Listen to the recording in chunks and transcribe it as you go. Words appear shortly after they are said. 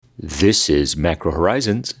This is Macro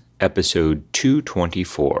Horizons, episode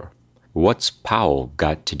 224. What's Powell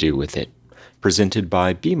got to do with it? Presented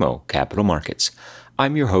by BMO Capital Markets.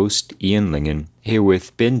 I'm your host, Ian Lyngen, here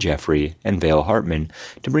with Ben Jeffery and Vail Hartman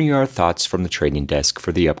to bring you our thoughts from the trading desk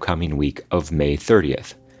for the upcoming week of May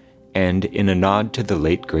 30th. And in a nod to the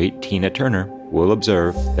late great Tina Turner, we'll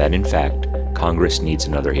observe that, in fact, Congress needs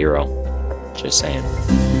another hero. Just saying.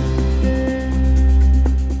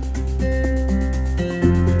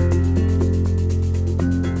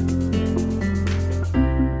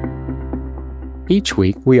 Each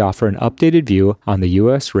week, we offer an updated view on the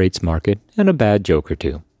U.S. rates market and a bad joke or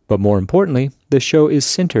two. But more importantly, the show is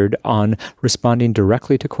centered on responding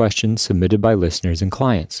directly to questions submitted by listeners and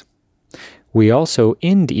clients. We also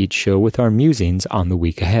end each show with our musings on the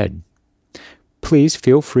week ahead. Please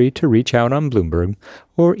feel free to reach out on Bloomberg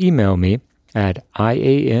or email me at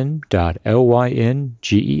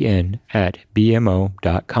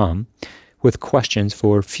ian.lyngen@bmo.com with questions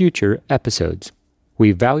for future episodes.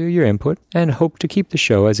 We value your input and hope to keep the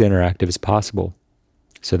show as interactive as possible.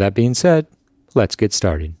 So that being said, let's get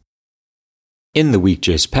started. In the week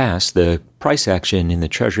just past, the price action in the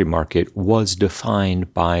Treasury market was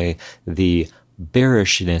defined by the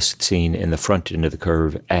bearishness seen in the front end of the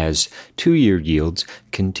curve as two-year yields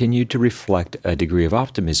continued to reflect a degree of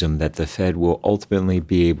optimism that the Fed will ultimately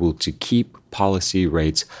be able to keep policy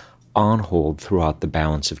rates on hold throughout the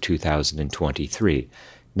balance of 2023.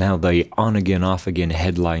 Now, the on-again, off-again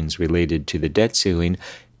headlines related to the debt ceiling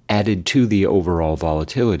added to the overall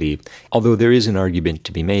volatility, although there is an argument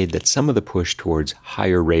to be made that some of the push towards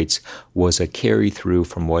higher rates was a carry-through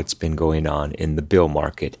from what's been going on in the bill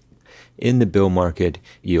market. In the bill market,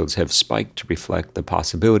 yields have spiked to reflect the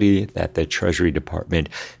possibility that the Treasury Department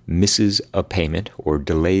misses a payment or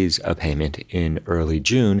delays a payment in early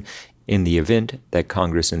June in the event that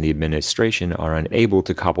Congress and the administration are unable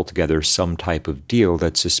to cobble together some type of deal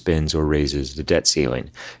that suspends or raises the debt ceiling.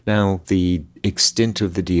 Now, the extent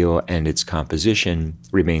of the deal and its composition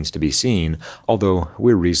remains to be seen, although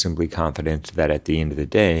we're reasonably confident that at the end of the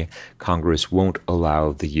day, Congress won't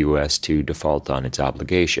allow the U.S. to default on its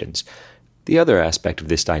obligations. The other aspect of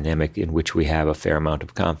this dynamic in which we have a fair amount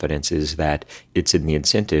of confidence is that it's in the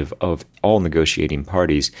incentive of all negotiating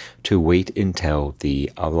parties to wait until the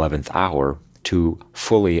 11th hour to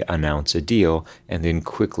fully announce a deal and then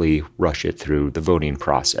quickly rush it through the voting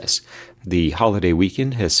process. The holiday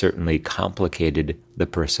weekend has certainly complicated the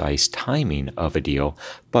precise timing of a deal,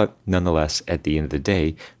 but nonetheless, at the end of the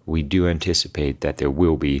day, we do anticipate that there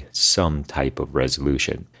will be some type of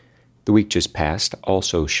resolution. The week just past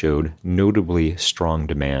also showed notably strong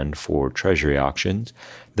demand for Treasury auctions.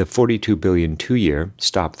 The $42 billion two-year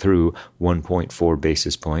stopped through 1.4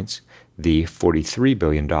 basis points. The $43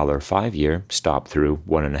 billion five-year stopped through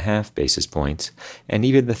 1.5 basis points. And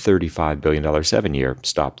even the $35 billion seven-year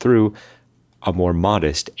stopped through a more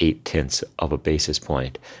modest 0.8 of a basis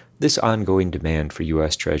point. This ongoing demand for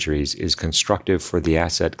U.S. Treasuries is constructive for the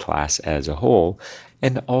asset class as a whole,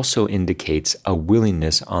 and also indicates a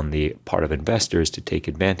willingness on the part of investors to take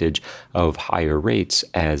advantage of higher rates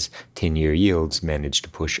as 10-year yields manage to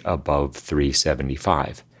push above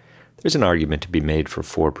 3.75. There's an argument to be made for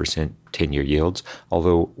 4% 10-year yields,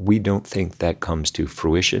 although we don't think that comes to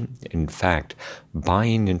fruition. In fact,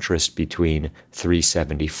 buying interest between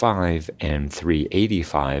 3.75 and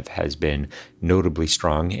 3.85 has been notably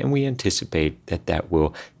strong, and we anticipate that that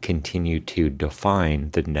will continue to define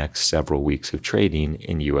the next several weeks of trading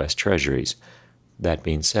in U.S. Treasuries. That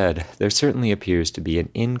being said, there certainly appears to be an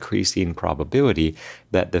increasing probability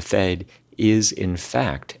that the Fed is in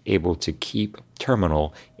fact able to keep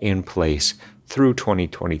terminal in place through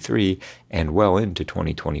 2023 and well into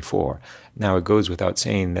 2024. Now, it goes without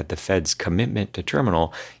saying that the Fed's commitment to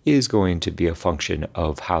terminal is going to be a function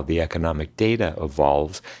of how the economic data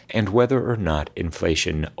evolves and whether or not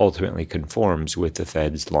inflation ultimately conforms with the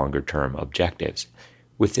Fed's longer-term objectives.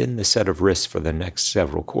 Within the set of risks for the next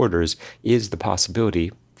several quarters is the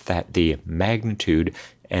possibility that the magnitude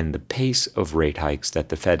and the pace of rate hikes that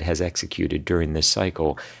the Fed has executed during this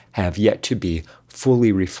cycle have yet to be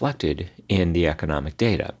fully reflected in the economic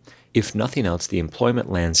data. If nothing else, the employment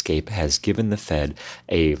landscape has given the Fed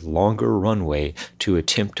a longer runway to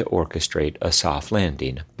attempt to orchestrate a soft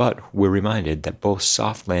landing, but we're reminded that both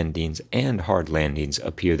soft landings and hard landings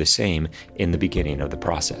appear the same in the beginning of the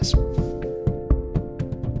process.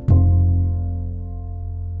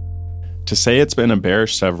 To say it's been a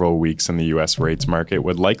bearish several weeks in the U.S. rates market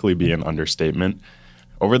would likely be an understatement.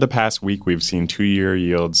 Over the past week, we've seen two-year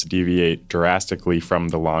yields deviate drastically from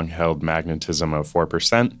the long-held magnetism of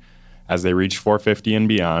 4% as they reach 450 and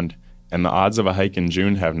beyond, and the odds of a hike in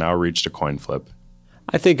June have now reached a coin flip.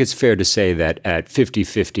 I think it's fair to say that at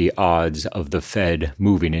 50-50 odds of the Fed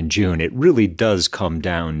moving in June, it really does come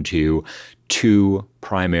down to two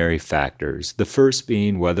primary factors. The first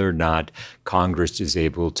being whether or not Congress is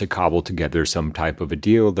able to cobble together some type of a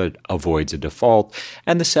deal that avoids a default,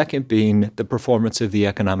 and the second being the performance of the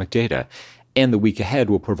economic data. And the week ahead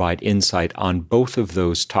will provide insight on both of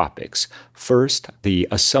those topics. First, the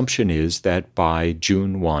assumption is that by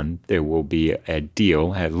June 1, there will be a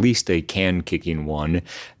deal, at least a can-kicking one,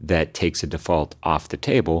 that takes a default off the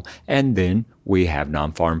table. And then we have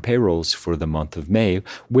non-farm payrolls for the month of May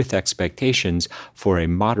with expectations for a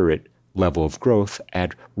moderate level of growth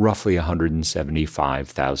at roughly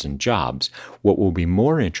 175,000 jobs. What will be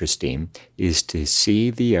more interesting is to see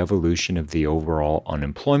the evolution of the overall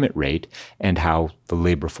unemployment rate and how the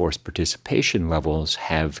labor force participation levels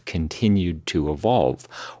have continued to evolve.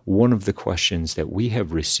 One of the questions that we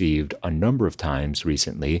have received a number of times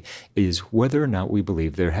recently is whether or not we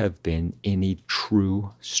believe there have been any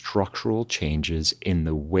true structural changes in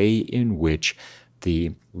the way in which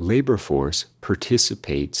the labor force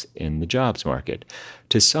participates in the jobs market.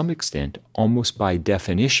 To some extent, almost by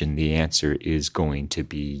definition, the answer is going to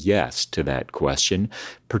be yes to that question,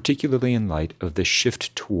 particularly in light of the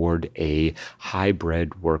shift toward a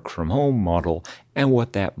hybrid work-from-home model and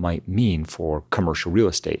what that might mean for commercial real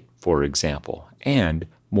estate, for example, and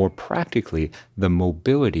more practically, the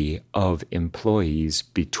mobility of employees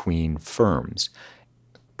between firms.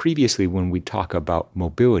 Previously, when we talk about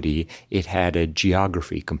mobility, it had a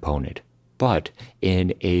geography component. But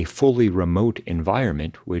in a fully remote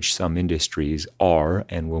environment, which some industries are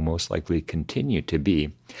and will most likely continue to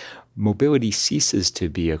be, mobility ceases to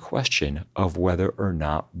be a question of whether or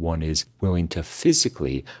not one is willing to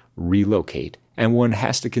physically relocate. And one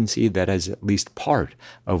has to concede that as at least part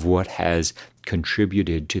of what has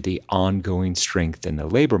contributed to the ongoing strength in the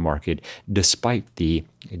labor market, despite the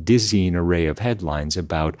dizzying array of headlines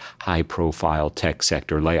about high-profile tech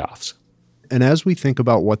sector layoffs. And as we think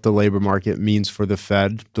about what the labor market means for the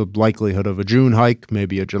Fed, the likelihood of a June hike,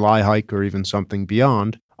 maybe a July hike, or even something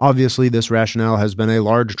beyond, obviously this rationale has been a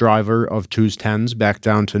large driver of 2's 10s back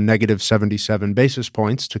down to negative 77 basis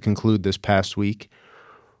points to conclude this past week.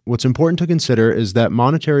 What's important to consider is that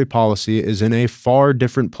monetary policy is in a far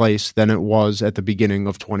different place than it was at the beginning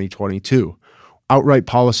of 2022. Outright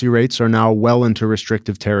policy rates are now well into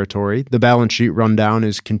restrictive territory. The balance sheet rundown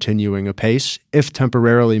is continuing apace, if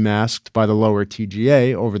temporarily masked by the lower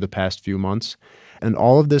TGA over the past few months. And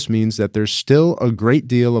all of this means that there's still a great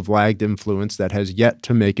deal of lagged influence that has yet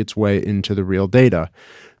to make its way into the real data.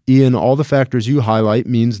 Ian, all the factors you highlight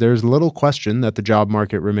means there's little question that the job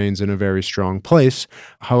market remains in a very strong place.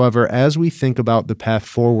 However, as we think about the path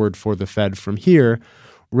forward for the Fed from here,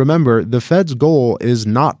 remember, the Fed's goal is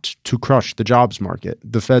not to crush the jobs market.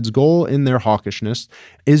 The Fed's goal in their hawkishness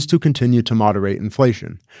is to continue to moderate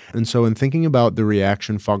inflation. And so in thinking about the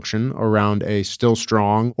reaction function around a still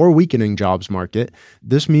strong or weakening jobs market,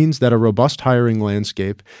 this means that a robust hiring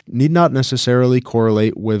landscape need not necessarily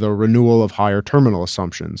correlate with a renewal of higher terminal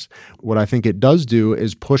assumptions. What I think it does do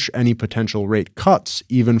is push any potential rate cuts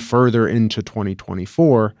even further into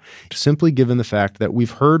 2024, simply given the fact that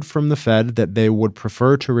we've heard from the Fed that they would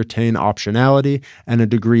prefer to retain optionality and a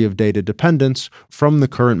degree of data dependence from the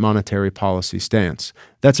current monetary policy stance.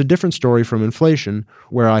 That's a different story from inflation,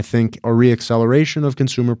 where I think a reacceleration of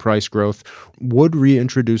consumer price growth would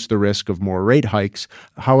reintroduce the risk of more rate hikes.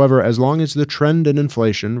 However, as long as the trend in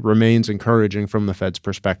inflation remains encouraging from the Fed's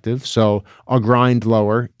perspective, so a grind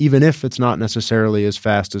lower, even if it's not necessarily as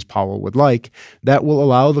fast as Powell would like, that will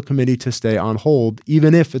allow the committee to stay on hold,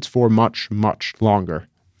 even if it's for much, much longer.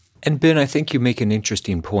 And Ben, I think you make an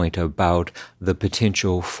interesting point about the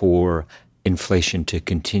potential for inflation to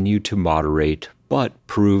continue to moderate, but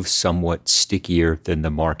prove somewhat stickier than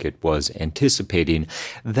the market was anticipating.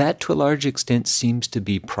 That, to a large extent, seems to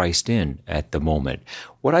be priced in at the moment.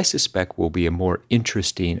 What I suspect will be a more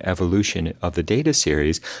interesting evolution of the data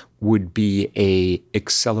series would be a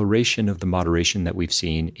acceleration of the moderation that we've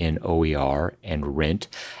seen in OER and rent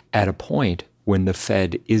at a point when the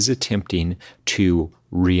Fed is attempting to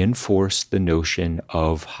reinforce the notion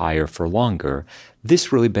of higher for longer.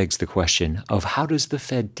 This really begs the question of how does the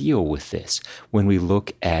Fed deal with this? When we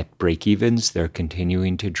look at break-evens, they're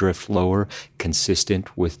continuing to drift lower,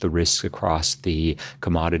 consistent with the risks across the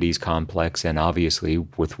commodities complex and obviously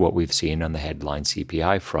with what we've seen on the headline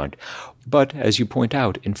CPI front. But as you point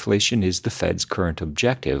out, inflation is the Fed's current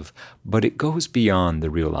objective, but it goes beyond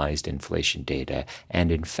the realized inflation data.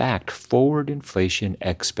 And in fact, forward inflation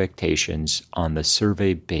expectations on the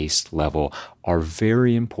survey-based level are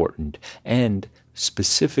very important and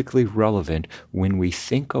specifically relevant when we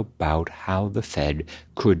think about how the Fed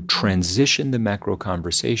could transition the macro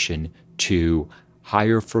conversation to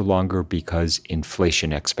higher for longer because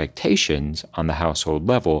inflation expectations on the household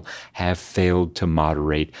level have failed to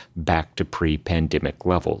moderate back to pre-pandemic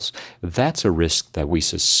levels. That's a risk that we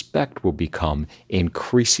suspect will become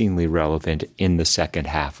increasingly relevant in the second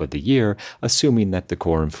half of the year, assuming that the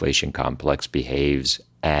core inflation complex behaves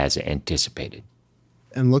as anticipated.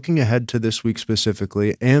 And looking ahead to this week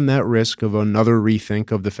specifically, and that risk of another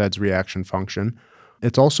rethink of the Fed's reaction function,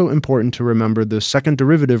 it's also important to remember the second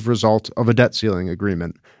derivative result of a debt ceiling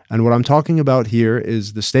agreement. And what I'm talking about here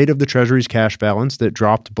is the state of the Treasury's cash balance that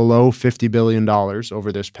dropped below $50 billion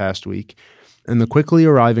over this past week, and the quickly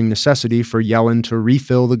arriving necessity for Yellen to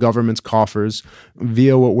refill the government's coffers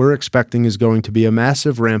via what we're expecting is going to be a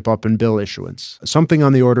massive ramp-up in bill issuance, something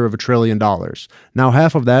on the order of $1 trillion. Now,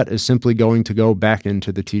 half of that is simply going to go back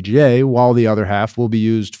into the TGA, while the other half will be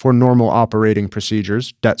used for normal operating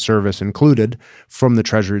procedures, debt service included, from the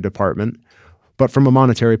Treasury Department. But from a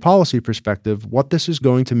monetary policy perspective, what this is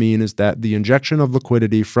going to mean is that the injection of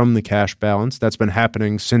liquidity from the cash balance that's been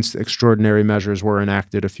happening since extraordinary measures were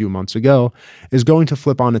enacted a few months ago is going to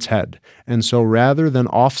flip on its head. And so rather than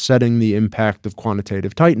offsetting the impact of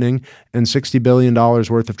quantitative tightening and $60 billion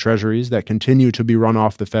worth of treasuries that continue to be run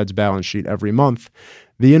off the Fed's balance sheet every month,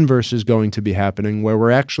 the inverse is going to be happening, where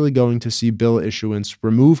we're actually going to see bill issuance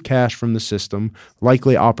remove cash from the system,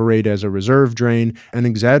 likely operate as a reserve drain, and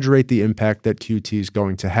exaggerate the impact that QT is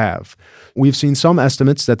going to have. We've seen some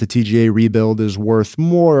estimates that the TGA rebuild is worth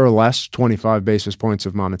more or less 25 basis points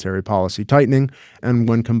of monetary policy tightening, and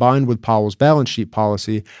when combined with Powell's balance sheet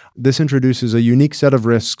policy, this introduces a unique set of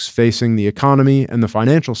risks facing the economy and the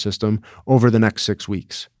financial system over the next 6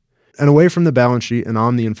 weeks. And away from the balance sheet and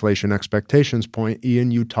on the inflation expectations point, Ian,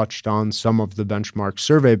 you touched on some of the benchmark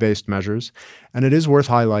survey-based measures, and it is worth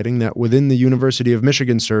highlighting that within the University of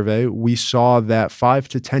Michigan survey, we saw that 5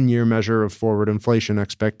 to 10-year measure of forward inflation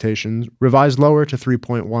expectations revised lower to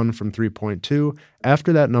 3.1 from 3.2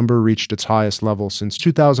 after that number reached its highest level since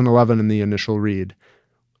 2011 in the initial read.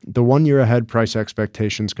 The 1-year ahead price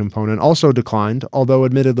expectations component also declined, although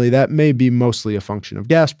admittedly that may be mostly a function of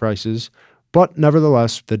gas prices. But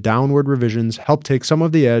nevertheless, the downward revisions helped take some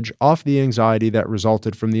of the edge off the anxiety that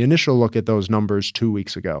resulted from the initial look at those numbers 2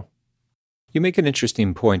 weeks ago. You make an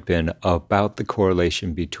interesting point, Ben, about the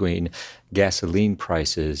correlation between gasoline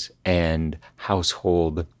prices and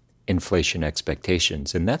household inflation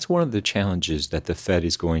expectations. And that's one of the challenges that the Fed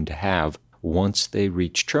is going to have once they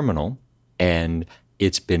reach terminal, and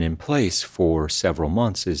it's been in place for several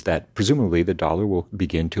months, is that presumably the dollar will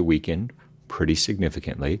begin to weaken pretty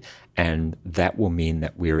significantly, and that will mean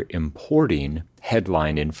that we're importing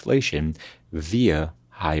headline inflation via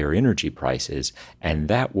higher energy prices, and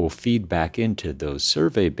that will feed back into those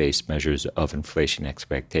survey-based measures of inflation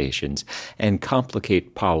expectations and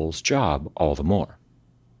complicate Powell's job all the more.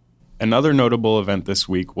 Another notable event this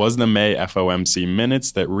week was the May FOMC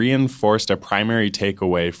minutes that reinforced a primary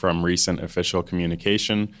takeaway from recent official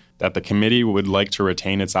communication that the committee would like to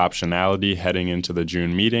retain its optionality heading into the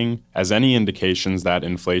June meeting, as any indications that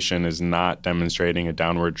inflation is not demonstrating a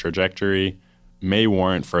downward trajectory may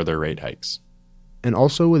warrant further rate hikes. And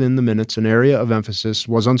also within the minutes, an area of emphasis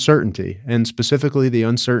was uncertainty, and specifically the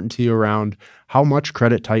uncertainty around how much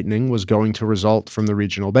credit tightening was going to result from the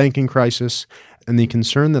regional banking crisis, and the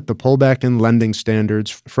concern that the pullback in lending standards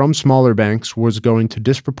from smaller banks was going to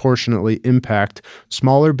disproportionately impact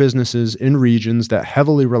smaller businesses in regions that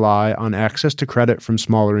heavily rely on access to credit from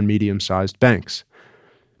smaller and medium-sized banks.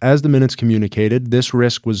 As the minutes communicated, this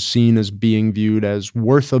risk was seen as being viewed as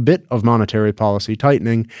worth a bit of monetary policy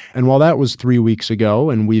tightening, and while that was 3 weeks ago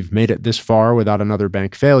and we've made it this far without another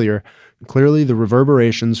bank failure, clearly the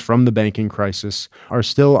reverberations from the banking crisis are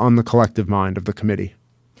still on the collective mind of the committee.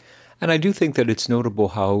 And I do think that it's notable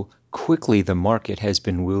how quickly the market has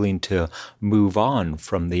been willing to move on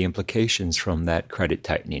from the implications from that credit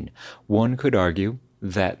tightening. One could argue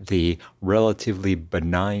that the relatively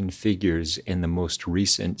benign figures in the most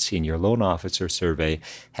recent senior loan officer survey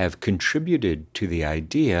have contributed to the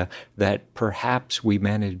idea that perhaps we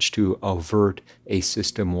managed to avert a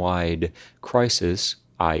system-wide crisis,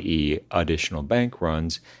 i.e. additional bank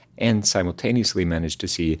runs, and simultaneously managed to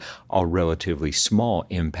see a relatively small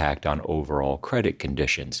impact on overall credit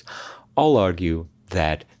conditions. I'll argue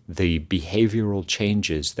that the behavioral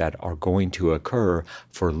changes that are going to occur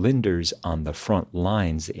for lenders on the front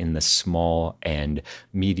lines in the small and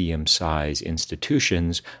medium-sized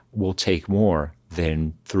institutions will take more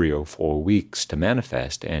than 3 or 4 weeks to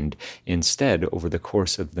manifest. And instead, over the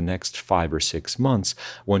course of the next 5 or 6 months,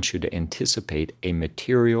 one should anticipate a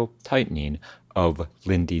material tightening of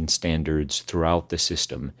lending standards throughout the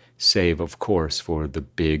system, save, of course, for the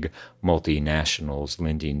big multinationals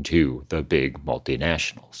lending to the big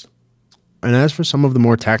multinationals. And as for some of the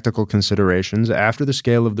more tactical considerations, after the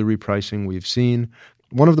scale of the repricing we've seen,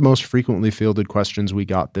 one of the most frequently fielded questions we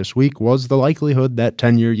got this week was the likelihood that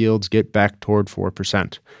 10-year yields get back toward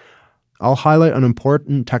 4%. I'll highlight an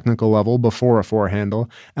important technical level before a 4 handle,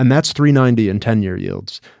 and that's 390 in 10-year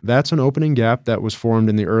yields. That's an opening gap that was formed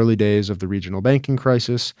in the early days of the regional banking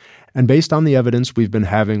crisis, and based on the evidence we've been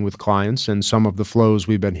having with clients and some of the flows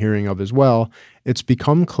we've been hearing of as well, it's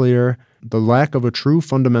become clear the lack of a true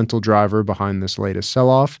fundamental driver behind this latest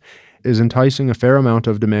sell-off is enticing a fair amount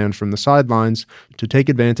of demand from the sidelines to take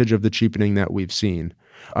advantage of the cheapening that we've seen.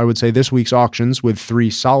 I would say this week's auctions with 3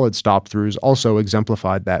 solid stop-throughs also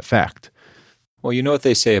exemplified that fact. Well, you know what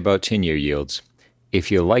they say about 10-year yields. If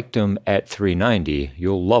you liked them at 390,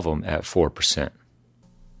 you'll love them at 4%.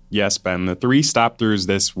 Yes, Ben, the 3 stop-throughs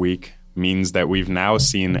this week means that we've now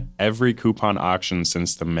seen every coupon auction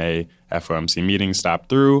since the May FOMC meeting stop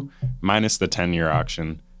through, minus the 10-year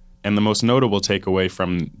auction. And the most notable takeaway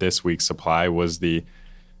from this week's supply was the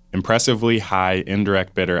impressively high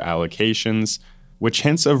indirect bidder allocations, which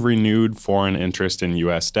hints of renewed foreign interest in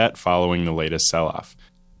U.S. debt following the latest sell-off.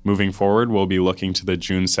 Moving forward, we'll be looking to the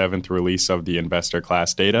June 7th release of the investor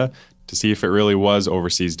class data to see if it really was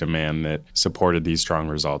overseas demand that supported these strong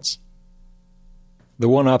results. The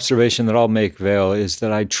one observation that I'll make, Vail, is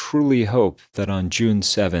that I truly hope that on June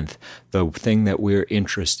 7th, the thing that we're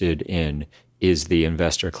interested in is the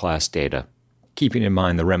investor class data, keeping in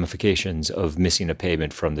mind the ramifications of missing a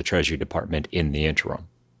payment from the Treasury Department in the interim.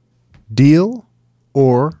 Deal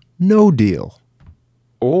or no deal?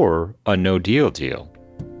 Or a no-deal deal.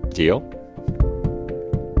 Deal?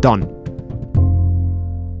 Done.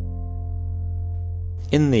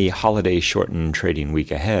 In the holiday-shortened trading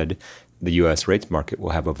week ahead, the U.S. rates market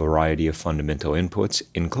will have a variety of fundamental inputs,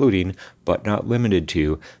 including, but not limited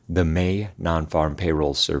to, the May non-farm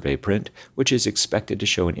payroll survey print, which is expected to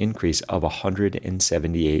show an increase of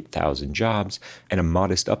 178,000 jobs and a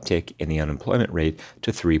modest uptick in the unemployment rate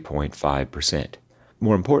to 3.5%.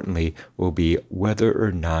 More importantly, will be whether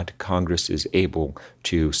or not Congress is able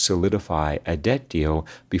to solidify a debt deal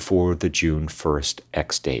before the June 1st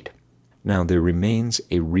ex-date. Now, there remains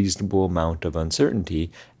a reasonable amount of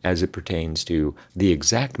uncertainty as it pertains to the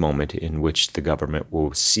exact moment in which the government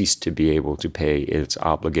will cease to be able to pay its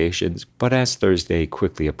obligations, but as Thursday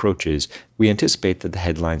quickly approaches, we anticipate that the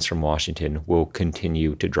headlines from Washington will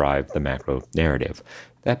continue to drive the macro narrative.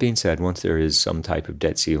 That being said, once there is some type of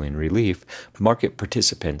debt ceiling relief, market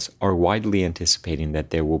participants are widely anticipating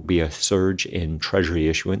that there will be a surge in Treasury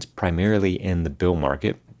issuance, primarily in the bill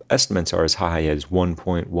market. Estimates are as high as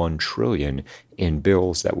 $1.1 trillion in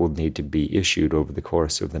bills that will need to be issued over the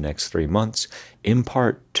course of the next 3 months, in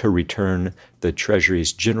part to return the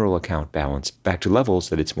Treasury's general account balance back to levels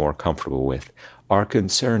that it's more comfortable with. Our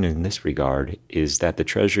concern in this regard is that the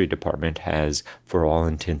Treasury Department has, for all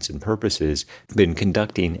intents and purposes, been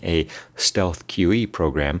conducting a stealth QE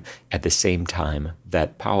program at the same time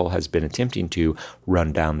that Powell has been attempting to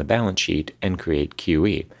run down the balance sheet and create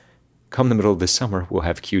QE. Come the middle of this summer, we'll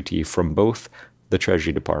have QT from both the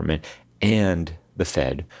Treasury Department and the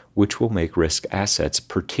Fed, which will make risk assets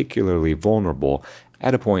particularly vulnerable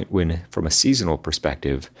at a point when, from a seasonal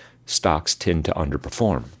perspective, stocks tend to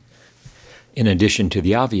underperform. In addition to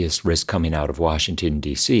the obvious risk coming out of Washington,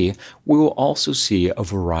 D.C., we will also see a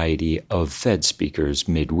variety of Fed speakers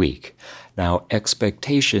midweek. Now,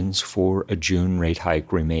 expectations for a June rate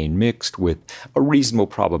hike remain mixed, with a reasonable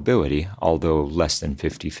probability, although less than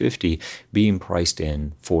 50-50, being priced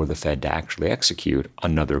in for the Fed to actually execute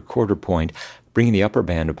another quarter point, bringing the upper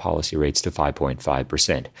band of policy rates to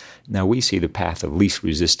 5.5%. Now, we see the path of least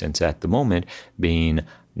resistance at the moment being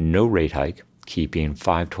no rate hike, keeping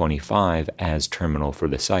 5.25 as terminal for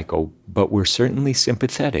the cycle, but we're certainly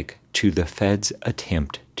sympathetic to the Fed's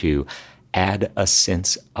attempt to add a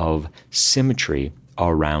sense of symmetry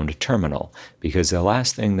around terminal, because the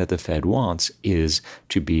last thing that the Fed wants is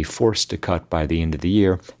to be forced to cut by the end of the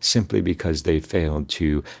year simply because they failed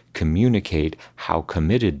to communicate how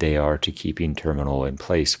committed they are to keeping terminal in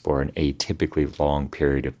place for an atypically long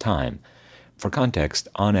period of time. For context,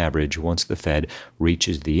 on average, once the Fed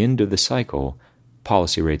reaches the end of the cycle,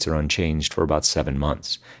 Policy rates are unchanged for about 7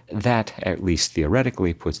 months. That, at least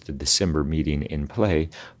theoretically, puts the December meeting in play,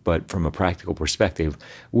 but from a practical perspective,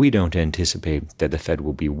 we don't anticipate that the Fed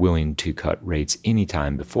will be willing to cut rates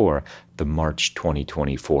anytime before the March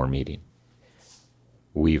 2024 meeting.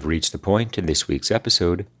 We've reached the point in this week's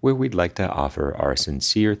episode where we'd like to offer our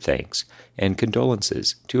sincere thanks and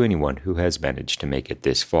condolences to anyone who has managed to make it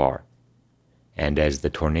this far. And as the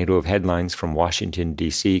tornado of headlines from Washington,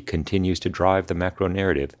 D.C. continues to drive the macro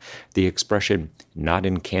narrative, the expression, "not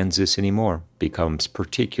in Kansas anymore," becomes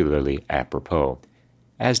particularly apropos,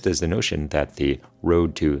 as does the notion that the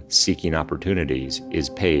road to seeking opportunities is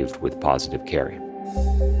paved with positive carry.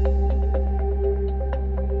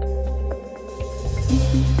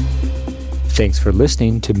 Thanks for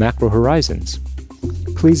listening to Macro Horizons.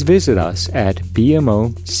 Please visit us at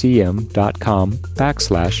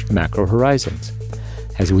bmocm.com/Macro Horizons.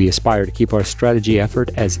 As we aspire to keep our strategy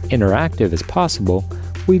effort as interactive as possible,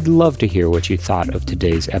 we'd love to hear what you thought of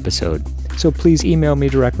today's episode. So please email me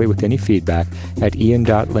directly with any feedback at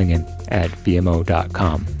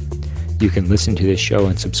ian.lyngen@bmo.com. You can listen to this show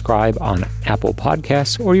and subscribe on Apple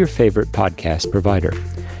Podcasts or your favorite podcast provider.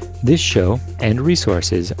 This show and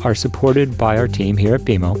resources are supported by our team here at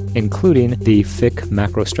BMO, including the FIC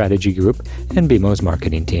Macro Strategy Group and BMO's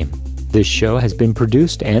marketing team. This show has been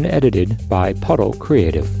produced and edited by Puddle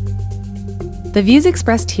Creative. The views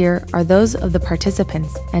expressed here are those of the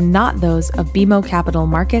participants and not those of BMO Capital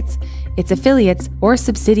Markets, its affiliates, or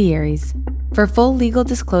subsidiaries. For full legal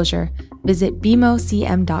disclosure, visit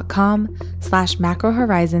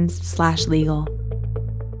bmocm.com/macrohorizons/legal.